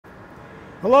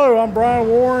Hello, I'm Brian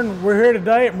Warren. We're here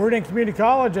today at Meridian Community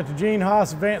College at the Gene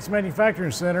Haas Advanced Manufacturing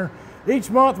Center.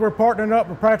 Each month we're partnering up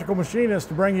with Practical Machinists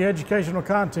to bring you educational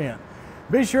content.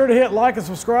 Be sure to hit like and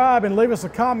subscribe and leave us a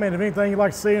comment of anything you'd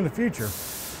like to see in the future.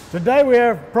 Today we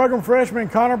have program freshman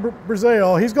Connor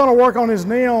Brazil. He's going to work on his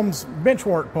NIMS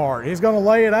benchwork part. He's going to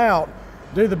lay it out,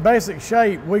 do the basic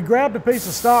shape. We grabbed a piece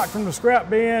of stock from the scrap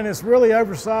bin. It's really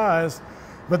oversized,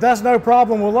 but that's no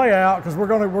problem with layout because we're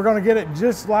going to get it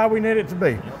just like we need it to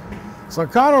be. So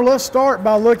Connor, let's start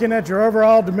by looking at your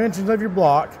overall dimensions of your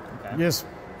block. Okay. Just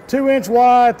 2 inch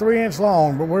wide, 3 inch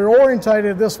long, but we're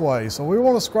orientated this way. So we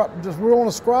want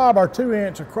to scribe our 2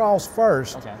 inch across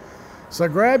first. Okay. So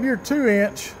grab your 2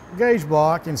 inch gauge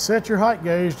block and set your height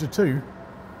gauge to 2.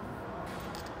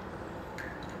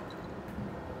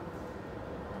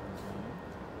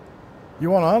 You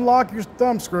want to unlock your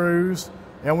thumb screws,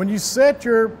 and when you set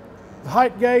your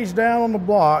height gauge down on the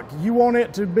block, you want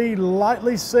it to be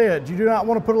lightly set. You do not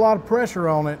want to put a lot of pressure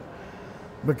on it,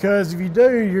 because if you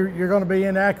do, you're going to be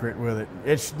inaccurate with it.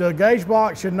 The gauge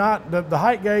block should not, the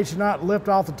height gauge should not lift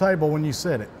off the table when you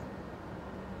set it.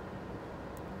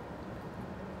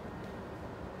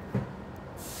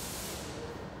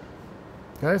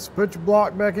 Okay, so put your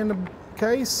block back in the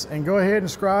case and go ahead and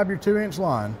scribe your 2 inch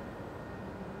line.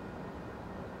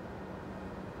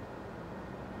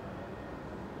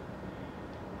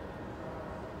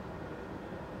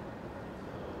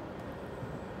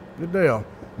 Good deal.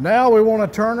 Now we want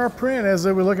to turn our print as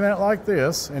if we're looking at it like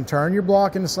this, and turn your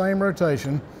block in the same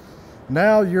rotation.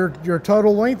 Now your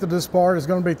total length of this part is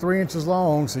going to be 3 inches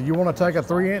long, so you want to take a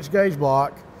 3 inch gauge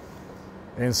block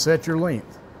and set your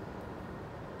length.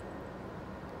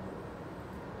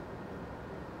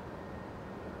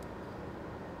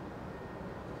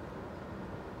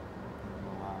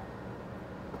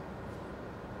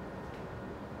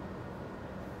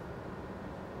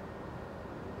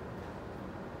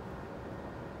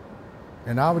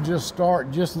 And I would just start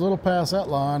just a little past that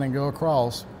line and go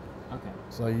across. Okay.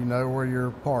 So you know where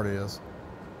your part is.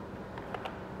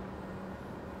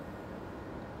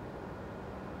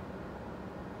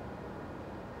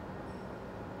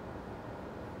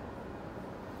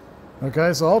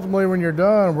 Okay, so ultimately when you're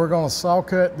done, we're going to saw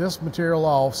cut this material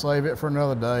off, save it for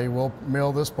another day. We'll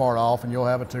mill this part off and you'll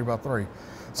have a 2x3.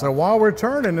 So while we're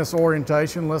turning this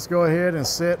orientation, let's go ahead and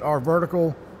set our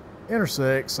vertical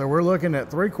intersect. So we're looking at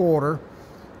 3/4,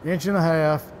 1.5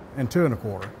 inches, and 2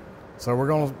 1/4. So we're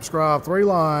going to scribe 3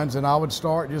 lines, and I would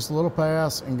start just a little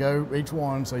past and go each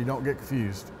one so you don't get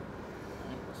confused.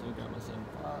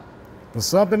 But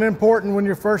something important when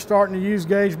you're first starting to use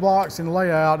gauge blocks in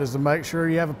layout is to make sure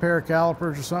you have a pair of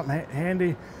calipers or something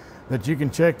handy that you can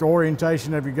check the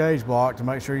orientation of your gauge block to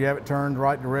make sure you have it turned the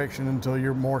right direction until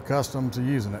you're more accustomed to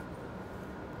using it.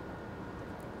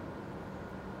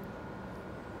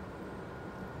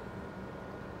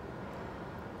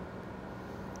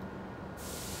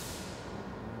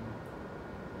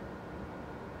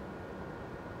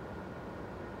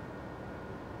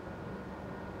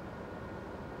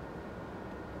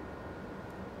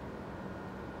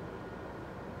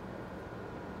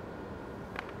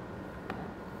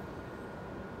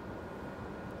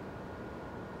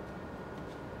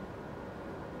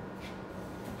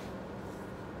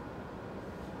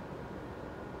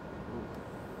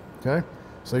 Okay,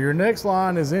 so your next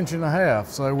line is 1.5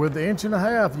 inches. So with the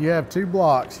 1.5 inches, you have 2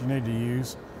 blocks you need to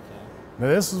use. Now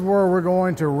this is where we're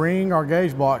going to ring our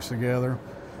gauge blocks together.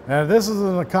 Now this is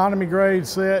an economy grade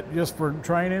set just for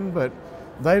training, but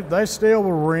they still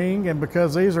will ring, and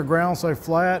because these are ground so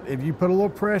flat, if you put a little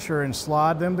pressure and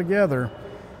slide them together,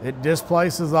 it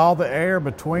displaces all the air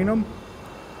between them,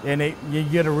 and you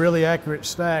get a really accurate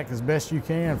stack as best you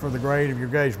can for the grade of your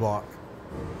gauge block.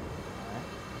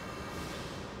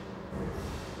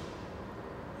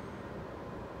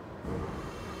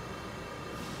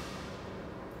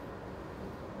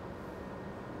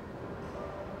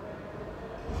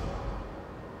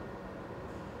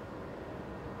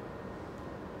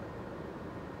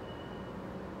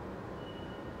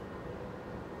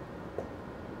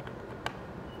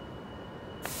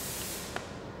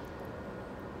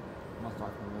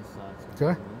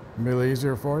 Okay, it'll be a little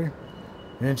easier for you.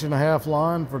 1.5 inch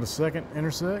line for the second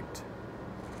intersect.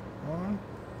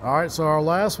 All right, so our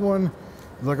last one,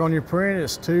 look on your print,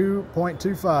 it's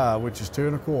 2.25, which is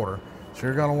 2 1/4. So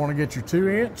you're going to want to get your 2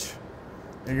 inch,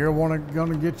 and you're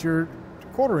going to get your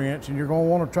 1/4 inch, and you're going to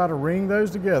want to try to ring those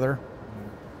together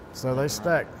so they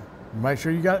stack. Make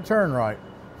sure you got it turned right.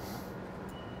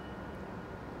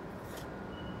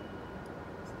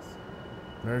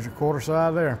 There's your 1/4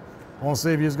 side there. I want to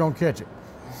see if you're just going to catch it.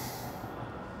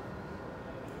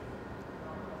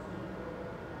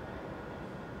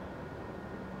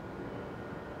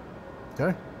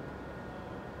 Okay.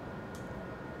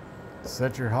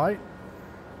 Set your height.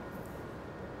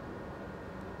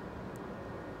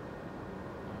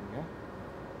 There we go.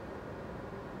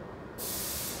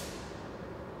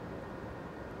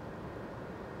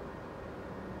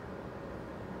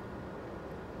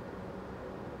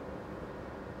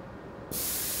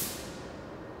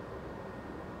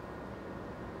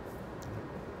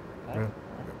 Good.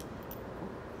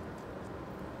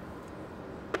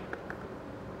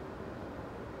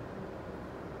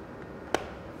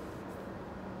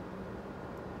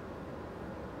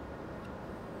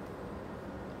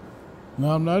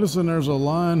 Now I'm noticing there's a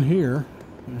line here.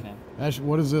 Okay. Actually,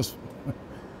 what is this? I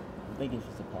think it's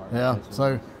just a part. Yeah,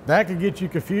 so that could get you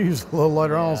confused a little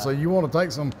later on. So you want to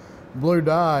take some blue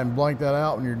dye and blank that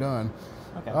out when you're done.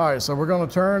 Okay. All right, so we're going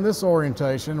to turn this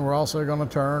orientation. We're also going to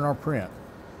turn our print.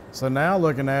 So now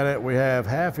looking at it, we have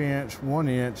 1/2 inch, 1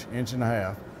 inch, 1.5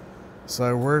 inches.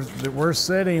 So we're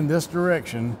setting this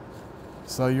direction.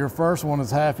 So your first one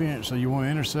is 1/2 inch. So you want to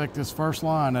intersect this first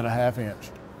line at a 1/2 inch.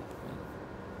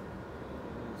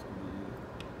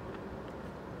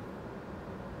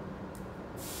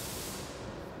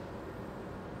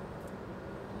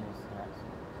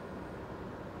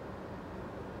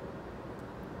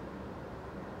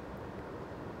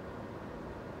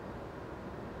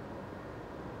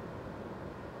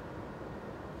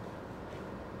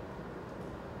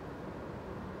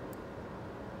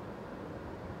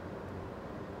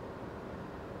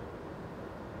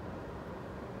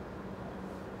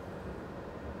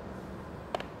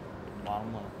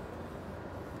 Bottom left.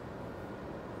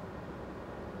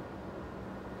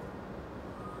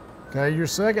 Okay, your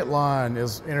second line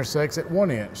intersects at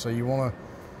 1 inch. So you want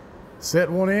to set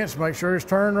 1 inch, make sure it's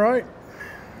turned right.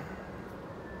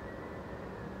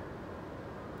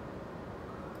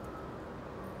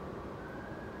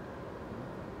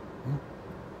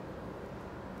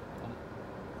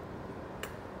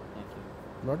 Thank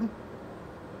you. Welcome.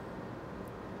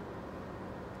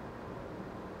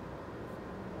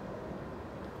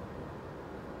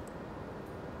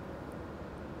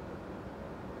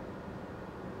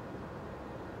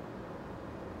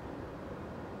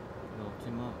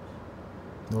 Too much.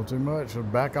 A little too much. So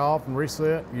back off and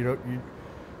reset. You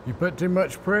put too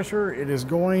much pressure, it is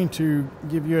going to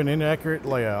give you an inaccurate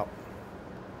layout.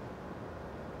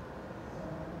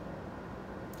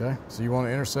 Okay, so you want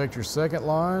to intersect your second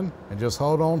line and just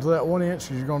hold on to that 1 inch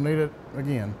because you're going to need it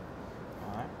again.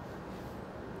 All right.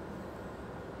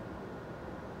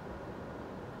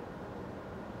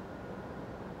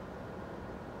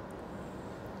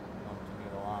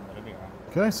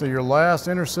 Okay, so your last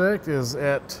intersect is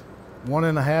at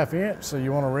 1.5 inch. So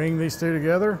you want to ring these two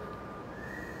together.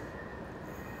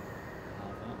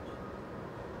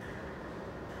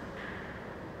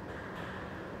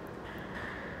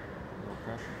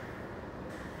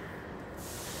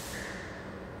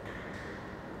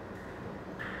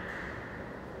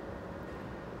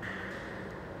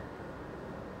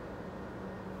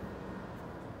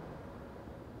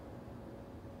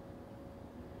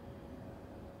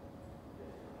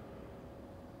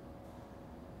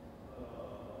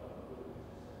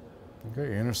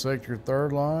 Okay, intersect your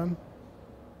third line.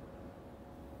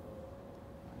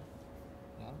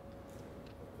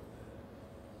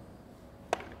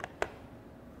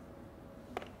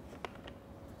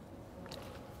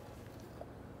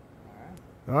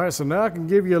 All right, so now I can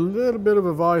give you a little bit of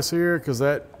advice here because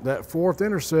that fourth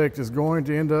intersect is going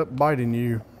to end up biting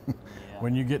you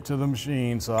when you get to the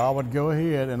machine. So I would go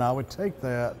ahead and I would take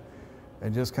that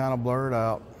and just kind of blur it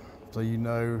out so you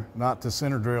know not to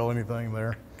center drill anything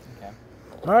there. Okay.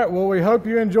 All right, well, we hope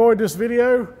you enjoyed this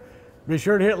video. Be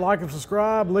sure to hit like and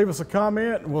subscribe, leave us a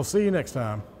comment, and we'll see you next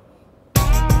time.